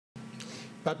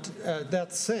But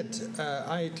that said,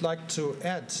 I'd like to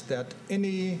add that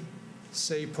any,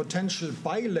 say, potential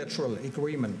bilateral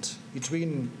agreement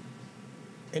between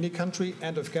any country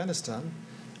and Afghanistan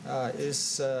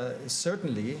is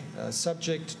certainly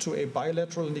subject to a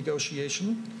bilateral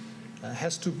negotiation,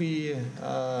 has to be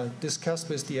discussed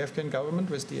with the Afghan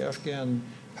government, with the Afghan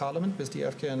parliament, with the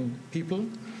Afghan people.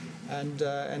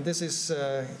 And this is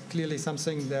clearly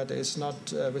something that is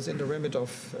not within the remit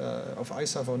of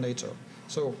ISAF or NATO.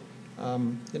 So,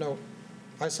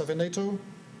 ISAF and NATO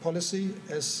policy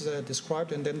as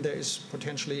described, and then there is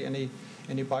potentially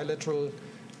any bilateral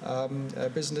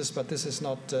business, but this is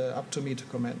not up to me to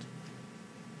comment.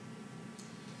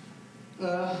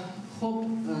 خب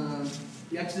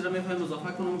یک چیزی را میخوایم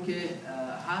اضافه کنم که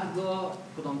هرگاه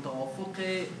کدام توافق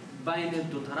بین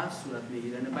دو طرف صورت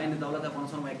میگیره، یعنی بین دولت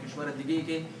افغانستان و یک کشور دیگه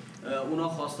که اونا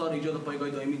خواستار ایجاد پایگاه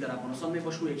دائمی در افغانستان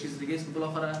میباشه و یک چیز دیگه است که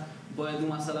بالاخره باید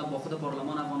اون مسئله با خود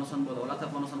پارلمان افغانستان، با دولت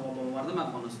افغانستان و با مردم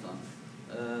افغانستان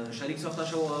شریک ساخته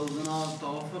شد و اونا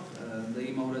توافق در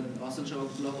این مورد حاصل شد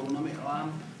که بالاخره اونا هم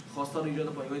خواستار ایجاد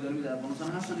پایگاه دائمی در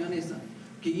افغانستان هستن یا نیستن،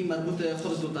 که این مربوط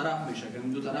خود دو طرف میشه، که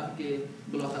دو طرف که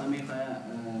بالاخره میخواد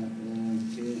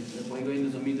که پایگاه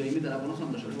نظامی دائمی در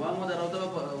افغانستان داشته باشه. و ما در رابطه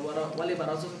ولی بر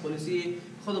اساس پلیسی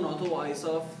خود ناتو و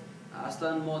آیساف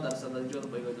اصلا ما در صدد ایجاد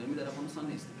پایگاه دائمی در افغانستان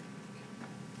نیستیم.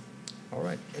 All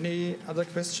right. Any other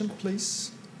question,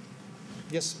 please?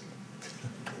 Yes.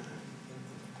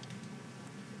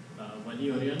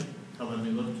 ولی آریان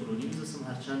خبرنگار تورونی می‌زستم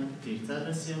هرچند دیرتر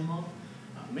رسیم ما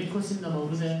می‌خواستیم در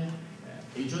مورد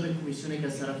ایجاد کمیسیونی که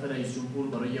از طرف رئیس جمهور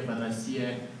برای بررسی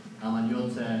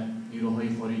عملیات نیروهای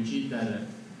خارجی در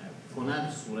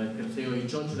کنند صورت گرفته یا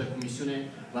ایجاد شده کمیسیون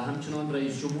و همچنان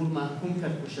رئیس جمهور محکوم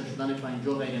کرد کشته شدن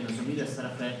 50 غیر نظامی از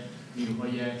طرف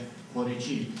نیروهای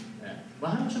خارجی و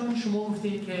همچنان شما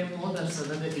گفتید که ما در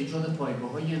صدد ایجاد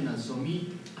پایگاه‌های نظامی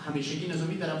همیشگی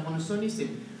نظامی در افغانستان نیستیم،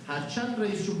 هرچند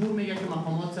رئیس جمهور میگه که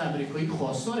مقامات آمریکایی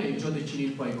خواستار ایجاد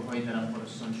چنین پایگاه‌هایی در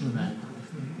افغانستان شدند.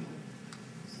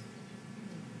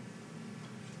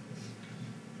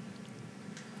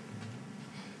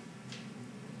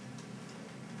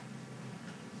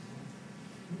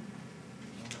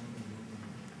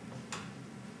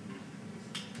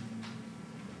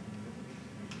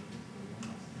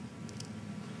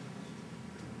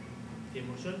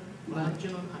 و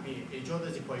همچنان همین ایجاد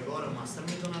از پایگاه را مستر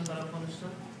میدونن برای افغانستان؟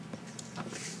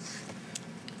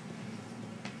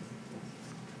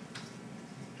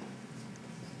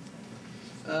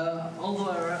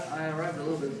 Although I arrived a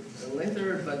little bit later,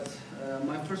 but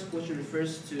my first question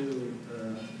refers to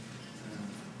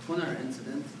Kunar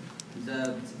incident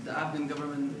that the Afghan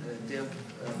government they have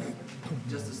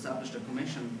just established a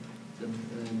commission.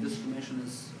 This commission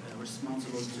is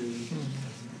responsible to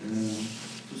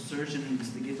search and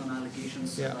investigate on allegations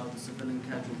about the civilian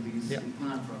casualties in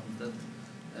Kunar province. That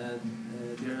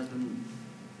there have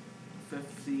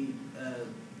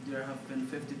been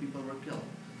 50 people were killed.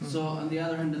 So on the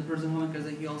other hand, President Mohammad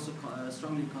Karzai, he also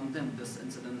strongly condemned this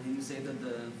incident. He said that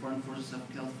the foreign forces have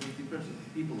killed 50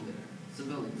 people there,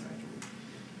 civilians actually.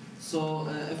 So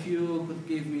if you could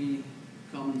give me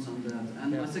comments on that. And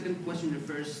my second question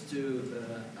refers to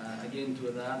again to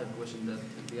the other question that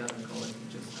the other colleague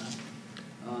just asked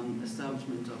on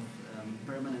establishment of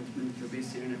permanent military base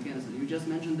here in Afghanistan. You just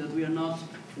mentioned that we are not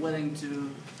willing to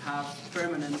have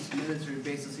permanent military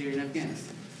bases here in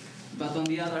Afghanistan. But on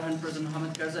the other hand, President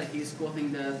Mohammad Karzai, he is quoting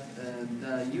that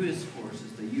the U.S. forces,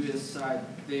 the U.S. side,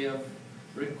 they have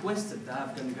requested the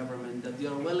Afghan government that they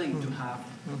are willing to have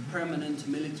permanent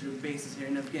military bases here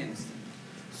in Afghanistan.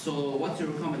 So what's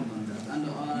your comment on that? And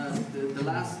the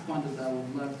last point that I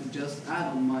would like to just add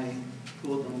on my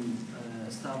quote on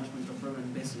establishment of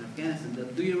permanent base in Afghanistan,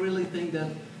 that do you really think that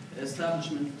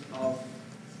establishment of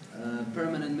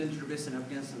permanent military base in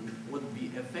Afghanistan would be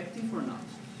effective or not?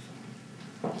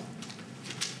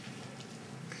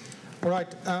 All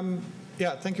right.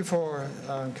 Thank you for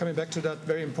coming back to that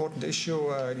very important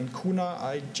issue in Kuna.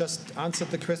 I just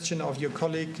answered the question of your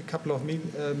colleague a couple of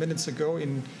minutes ago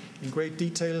in great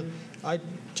detail. I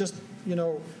just,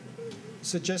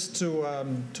 suggest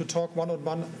to talk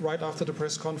one-on-one right after the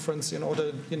press conference in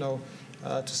order,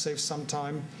 to save some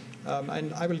time.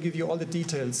 And I will give you all the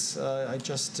details I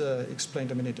just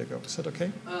explained a minute ago. Is that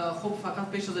okay? خب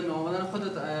فقط پیش از آمدن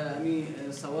خودت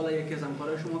سوال یکی از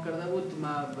همکارای شما کرده بود،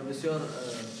 ما بسیار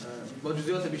با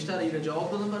جزئیات بیشتر این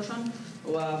جواب دادم برشان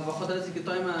و بخاطر از اینکه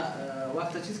تایم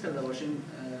وقت چیز کرده باشیم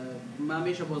ما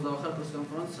میشه باز در آخر پرس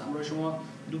کنفرانس همراه شما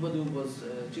دو به دو باز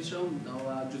چیز شم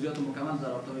و جزئیات مکمل در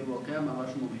رابطه با واقعه ما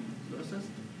برای شما میگم. درست است؟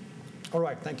 All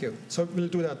right, thank you. So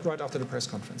we'll do that right after the press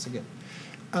conference again.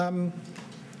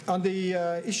 On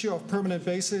the issue of permanent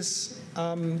bases,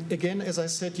 again, as I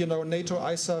said, NATO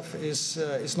ISAF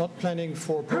is not planning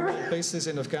for permanent bases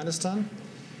in Afghanistan.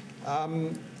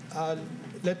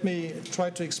 Let me try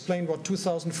to explain what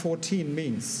 2014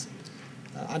 means.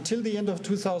 Until the end of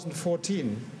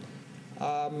 2014,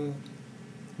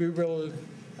 we will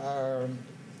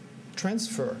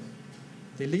transfer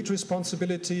the lead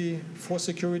responsibility for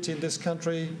security in this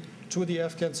country to the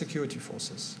Afghan security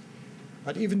forces.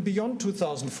 But even beyond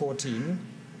 2014,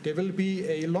 there will be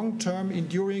a long-term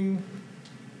enduring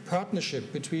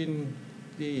partnership between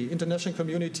the international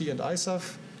community and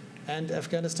ISAF and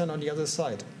Afghanistan on the other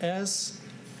side, as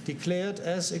declared,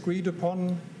 as agreed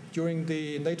upon during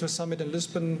the NATO summit in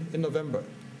Lisbon in November.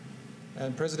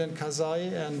 And President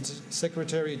Karzai and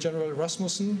Secretary General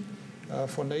Rasmussen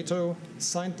for NATO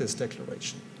signed this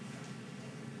declaration.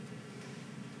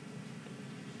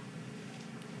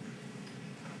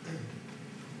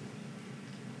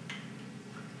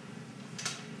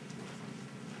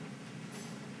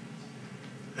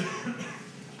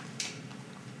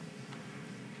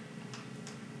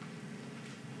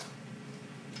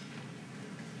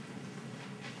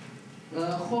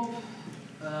 خب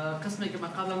قسمی که من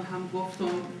قبلا هم گفتم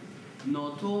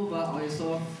ناتو و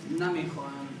آیساف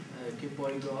نمیخواهند که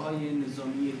پایگاه‌های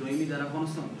نظامی دائمی در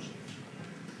افغانستان باشه.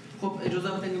 خب اجازه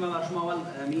بدید که من برای شما اول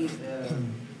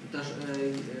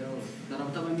در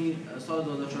رابطه با سال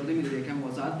 2014 میلادی یکم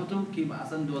وضاحت بدم که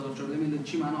اصلا 2014 میلادی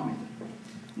چی معنا میده.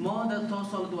 ما در تا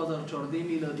سال 2014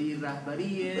 میلادی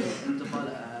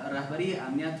رهبری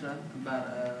امنیت را بر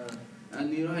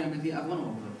نیروهای امنیتی افغان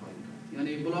واگذار خواهیم کرد.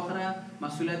 یعنی بالاخره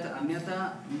مسئولیت امنیت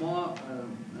ما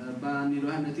به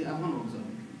نیروهای امنیتی افغان واگذار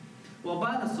میکنیم. و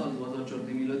بعد از سال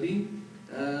 2014 میلادی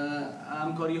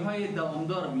همکاری‌های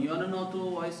دوامدار میان ناتو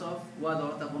و آیساف و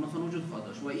دولت افغانستان وجود خواهد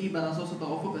داشت و این بر اساس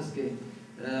توافق است که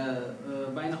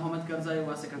بین حامد کرزی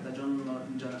و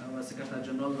سکرتر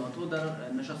جنرال ناتو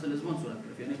در نشست لیزبون صورت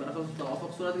گرفت. یعنی بر اساس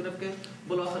توافق صورت گرفت که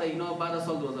بالاخره اینا بعد از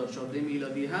سال 2014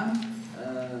 میلادی هم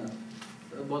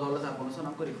با دولت افغانستان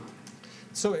همکاری خواهند.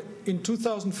 So in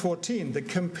 2014 the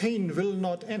campaign will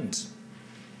not end.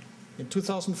 In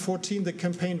 2014 the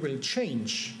campaign will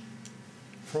change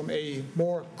from a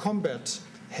more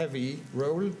combat-heavy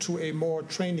role to a more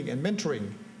training and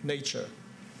mentoring nature.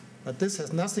 But this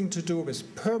has nothing to do with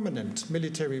permanent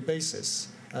military bases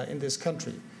in this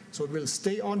country. So it will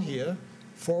stay on here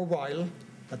for a while,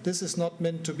 but this is not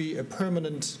meant to be a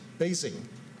permanent basing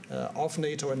of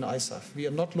NATO and ISAF. We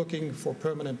are not looking for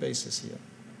permanent bases here.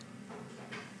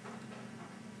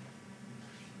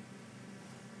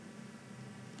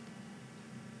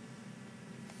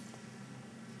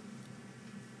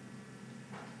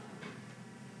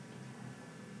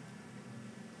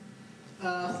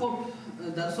 خب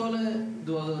در سال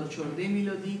 2014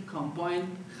 میلادی کمپاین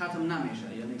ختم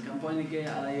نمیشه، یعنی کمپاینی که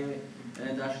علیه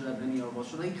داعش در دنیا آغاز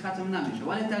شده این ختم نمیشه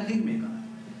ولی تغییر میکنه.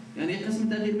 یعنی قسم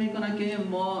تغییر میکنه که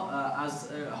ما از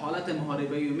حالت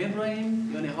محاربه‌ای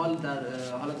میبریم، یعنی در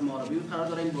حالت محاربه‌ای قرار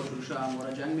داریم، با شروع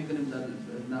اموال جنگ میکنیم، در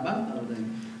نبرد قرار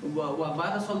داریم و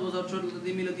بعد از سال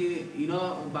 2014 میلادی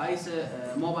اینا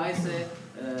باعث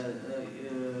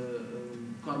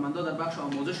کارمندا در بخش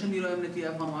آموزش نیروی امنیتی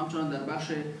افغان و همچنان در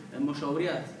بخش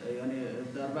مشاوریت، یعنی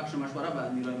در بخش مشوره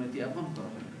به نیروی امنیتی افغان کار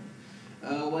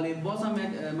کنیم. ولی بازم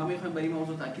من میخوایم برای این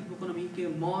موضوع تاکید بکنم این که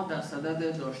ما در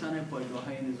صدد داشتن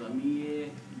پایگاه‌های نظامی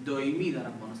دائمی در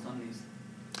افغانستان نیست.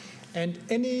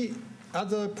 And any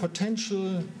other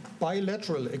potential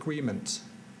bilateral agreement,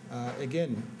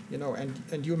 again,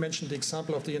 and you mentioned the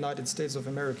example of the United States of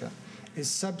America, is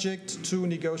subject to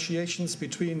negotiations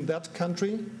between that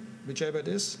country, whichever it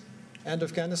is, and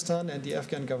Afghanistan and the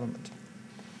Afghan government.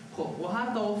 خب و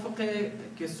هر توافقی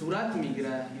که صورت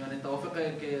میگیره، یعنی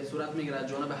توافقی که صورت میگیره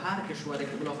جانب هر کشوری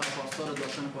که بالاخره خواستار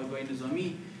داشتن پایگاه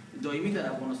نظامی دائمی در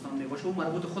افغانستان میباشه و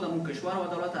مربوط خود اون کشور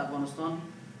و دولت افغانستان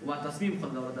و تصمیم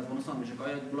خود دولت افغانستان میشه که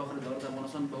آیا بالاخره دولت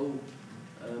افغانستان به او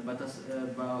به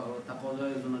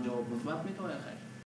تقاضای زون جواب مثبت میده یا خیر.